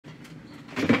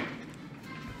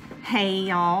Hey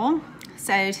y'all,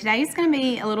 so today's going to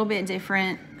be a little bit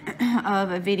different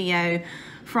of a video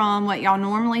from what y'all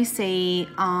normally see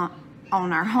on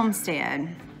our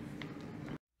homestead.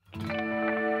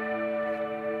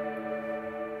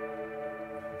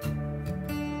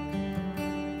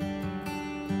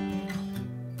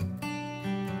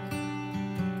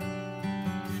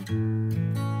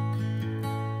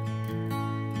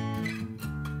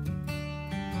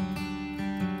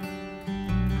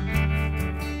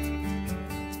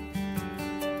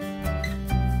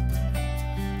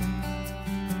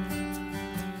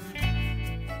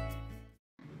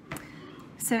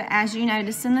 So as you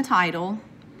noticed in the title,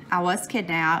 I was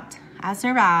kidnapped, I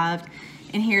survived,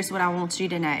 and here's what I want you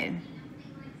to know.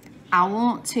 I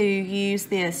want to use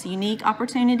this unique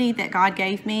opportunity that God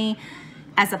gave me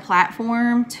as a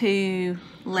platform to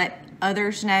let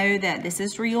others know that this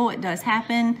is real, it does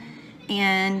happen,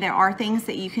 and there are things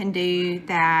that you can do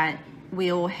that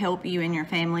will help you and your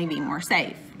family be more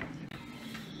safe.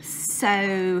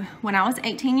 So when I was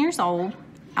 18 years old,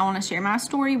 I want to share my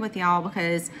story with y'all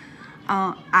because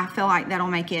I feel like that'll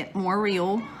make it more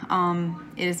real.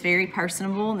 It is very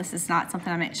personable. This is not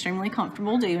something I'm extremely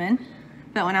comfortable doing.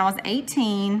 But when I was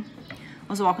 18, I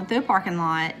was walking through a parking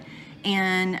lot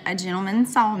and a gentleman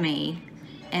saw me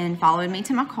and followed me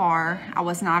to my car. I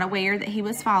was not aware that he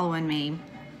was following me.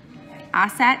 I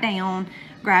sat down,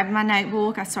 grabbed my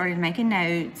notebook, I started making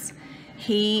notes.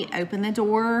 He opened the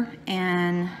door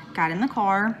and got in the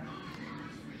car,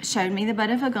 showed me the butt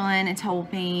of a gun and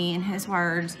told me in his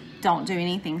words, "Don't do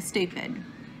anything stupid."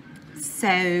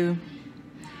 So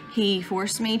he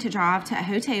forced me to drive to a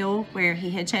hotel where he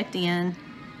had checked in.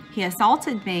 He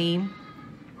assaulted me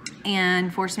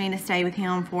and forced me to stay with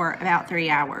him for about 3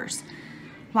 hours.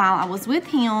 While I was with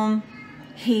him,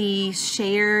 he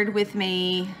shared with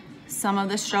me some of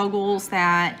the struggles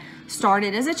that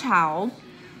started as a child.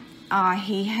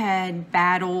 He had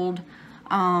battled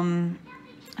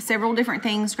several different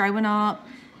things growing up.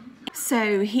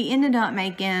 So he ended up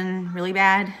making really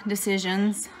bad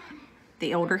decisions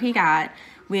the older he got,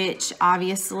 which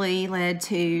obviously led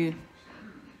to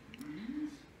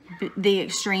the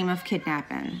extreme of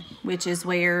kidnapping, which is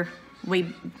where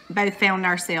we both found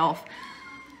ourselves.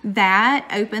 That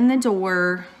opened the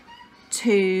door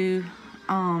to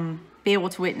be able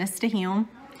to witness to him.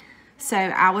 So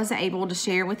I was able to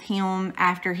share with him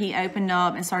after he opened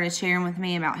up and started sharing with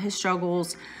me about his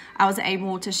struggles. I was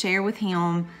able to share with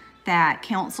him that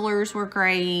counselors were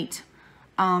great,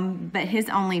 but his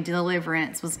only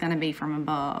deliverance was going to be from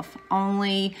above.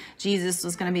 Only Jesus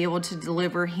was going to be able to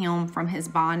deliver him from his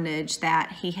bondage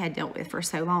that he had dealt with for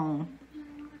so long.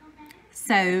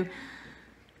 So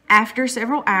after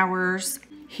several hours,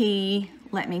 he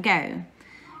let me go.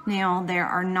 Now, there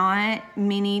are not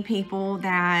many people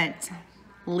that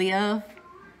live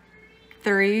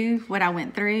through what I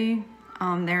went through.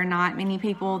 There are not many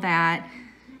people that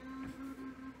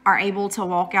are able to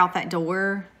walk out that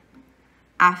door.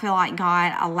 I feel like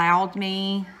God allowed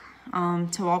me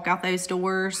to walk out those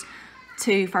doors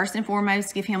to first and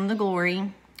foremost give him the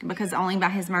glory, because only by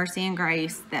his mercy and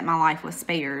grace that my life was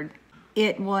spared.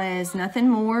 It was nothing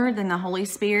more than the Holy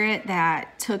Spirit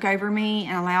that took over me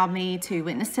and allowed me to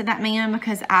witness to that man,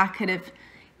 because I could have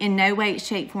in no way,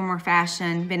 shape, form, or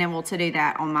fashion been able to do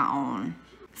that on my own.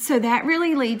 So that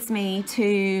really leads me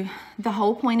to the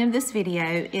whole point of this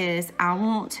video is I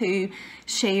want to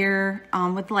share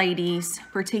with ladies,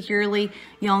 particularly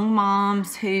young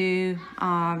moms who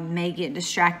may get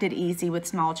distracted easy with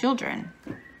small children,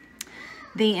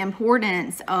 the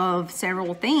importance of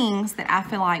several things that I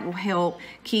feel like will help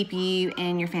keep you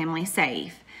and your family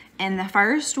safe. And the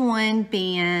first one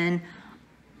being,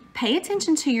 pay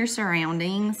attention to your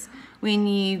surroundings. When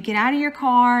you get out of your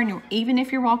car, and even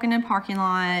if you're walking in a parking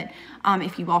lot,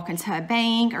 if you walk into a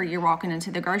bank or you're walking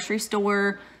into the grocery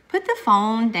store, put the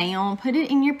phone down, put it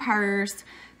in your purse,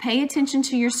 pay attention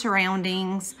to your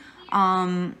surroundings,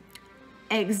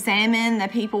 examine the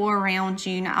people around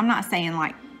you. Now, I'm not saying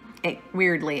like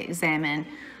weirdly examine,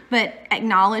 but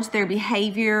acknowledge their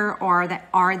behavior. Or that,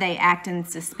 are they acting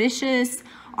suspicious?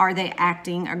 Are they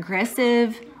acting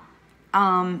aggressive?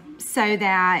 So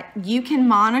that you can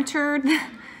monitor the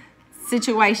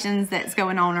situations that's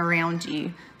going on around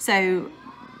you. So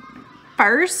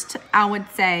first, I would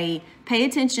say pay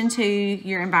attention to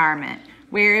your environment.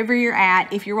 Wherever you're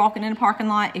at, if you're walking in a parking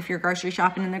lot, if you're grocery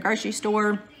shopping in the grocery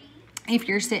store, if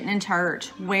you're sitting in church,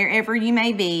 wherever you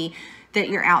may be, that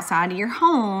you're outside of your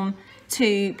home,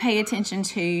 to pay attention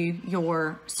to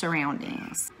your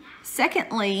surroundings.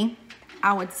 Secondly,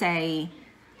 I would say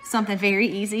something very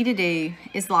easy to do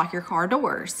is lock your car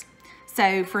doors.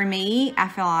 So for me, I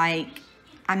feel like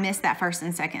I missed that first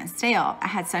and second step. I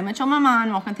had so much on my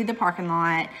mind walking through the parking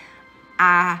lot,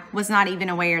 I was not even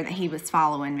aware that he was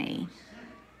following me.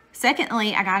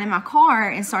 Secondly, I got in my car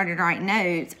and started writing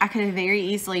notes. I could have very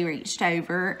easily reached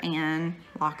over and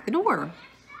locked the door.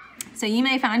 So you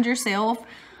may find yourself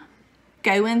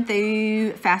going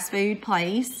through fast food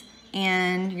place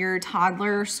and your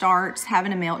toddler starts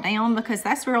having a meltdown, because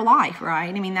that's real life,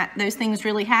 right? I mean, those things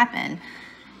really happen.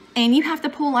 And you have to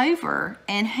pull over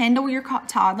and handle your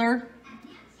toddler,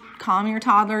 calm your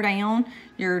toddler down.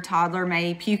 Your toddler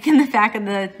may puke in the back of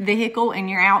the vehicle and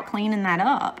you're out cleaning that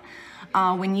up.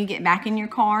 When you get back in your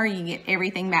car, you get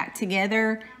everything back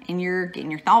together and you're getting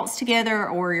your thoughts together,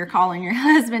 or you're calling your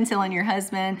husband, telling your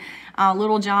husband,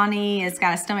 little Johnny has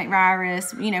got a stomach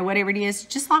virus, you know, whatever it is,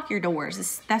 just lock your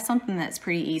doors. That's something that's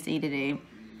pretty easy to do.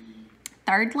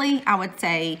 Thirdly, I would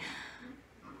say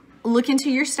look into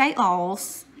your state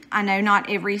laws. I know not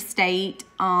every state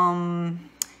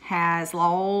has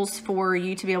laws for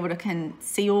you to be able to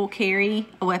conceal carry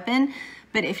a weapon,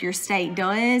 but if your state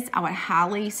does, I would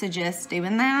highly suggest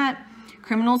doing that.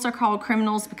 Criminals are called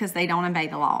criminals because they don't obey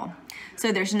the law.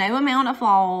 So there's no amount of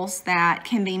laws that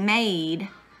can be made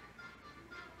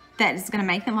that is going to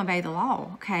make them obey the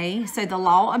law, okay? So the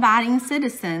law-abiding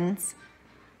citizens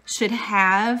should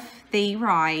have the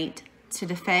right to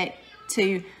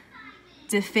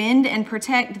defend and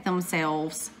protect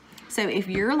themselves. So if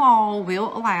your law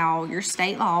will allow, your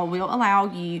state law will allow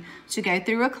you to go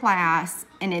through a class,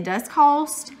 and it does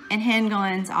cost, and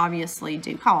handguns obviously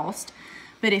do cost,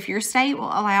 but if your state will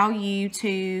allow you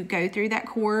to go through that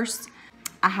course,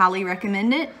 I highly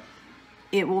recommend it.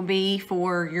 It will be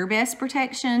for your best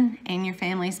protection and your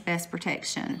family's best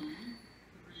protection.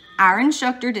 Our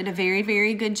instructor did a very,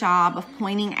 very good job of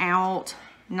pointing out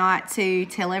not to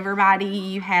tell everybody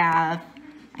you have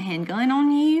a handgun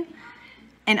on you,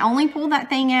 and only pull that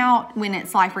thing out when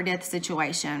it's life or death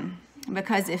situation.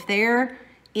 Because if there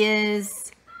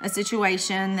is a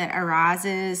situation that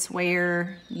arises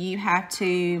where you have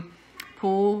to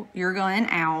pull your gun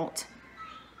out,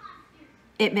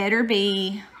 it better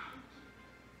be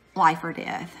life or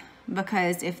death.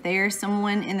 Because if there's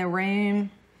someone in the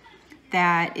room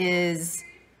that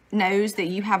knows that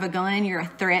you have a gun, you're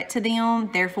a threat to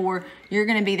them, therefore you're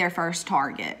going to be their first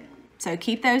target. So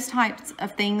keep those types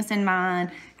of things in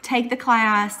mind. Take the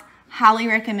class, highly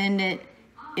recommend it.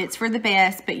 It's for the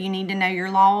best, but you need to know your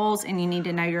laws, and you need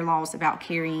to know your laws about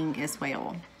carrying as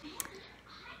well.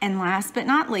 And last but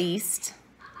not least,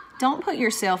 don't put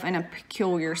yourself in a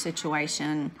peculiar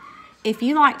situation. If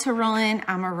you like to run,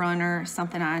 I'm a runner,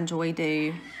 something I enjoy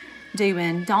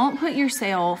doing. Don't put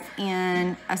yourself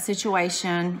in a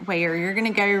situation where you're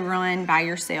going to go run by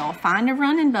yourself. Find a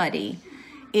running buddy.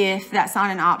 If that's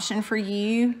not an option for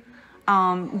you,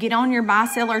 get on your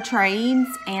buy-seller trades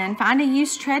and find a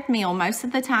used treadmill. Most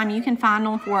of the time you can find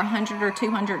them for $100 or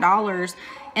 $200,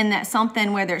 and that's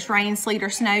something, whether it's rain, sleet, or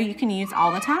snow, you can use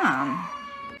all the time.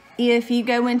 If you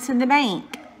go into the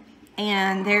bank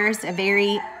and there's a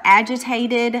very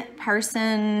agitated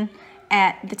person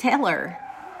at the teller,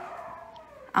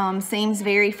 seems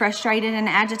very frustrated and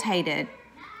agitated,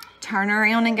 turn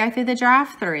around and go through the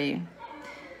drive-thru.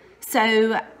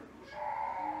 So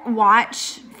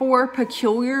watch for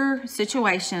peculiar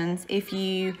situations. If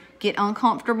you get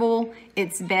uncomfortable,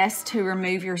 it's best to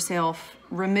remove yourself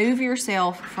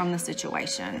from the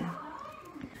situation.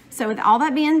 So with all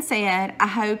that being said, I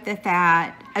hope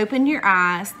that opened your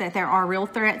eyes that there are real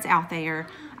threats out there.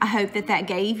 I hope that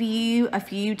gave you a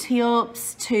few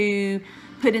tips to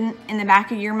put in the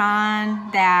back of your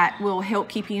mind that will help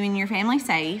keep you and your family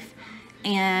safe.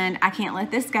 And I can't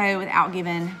let this go without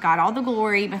giving God all the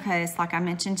glory, because like I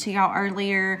mentioned to y'all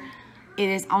earlier, it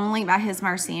is only by His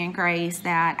mercy and grace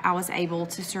that I was able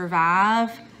to survive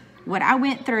what I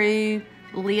went through,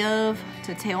 live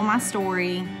to tell my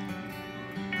story,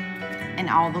 and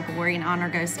all the glory and honor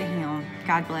goes to Him.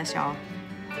 God bless y'all.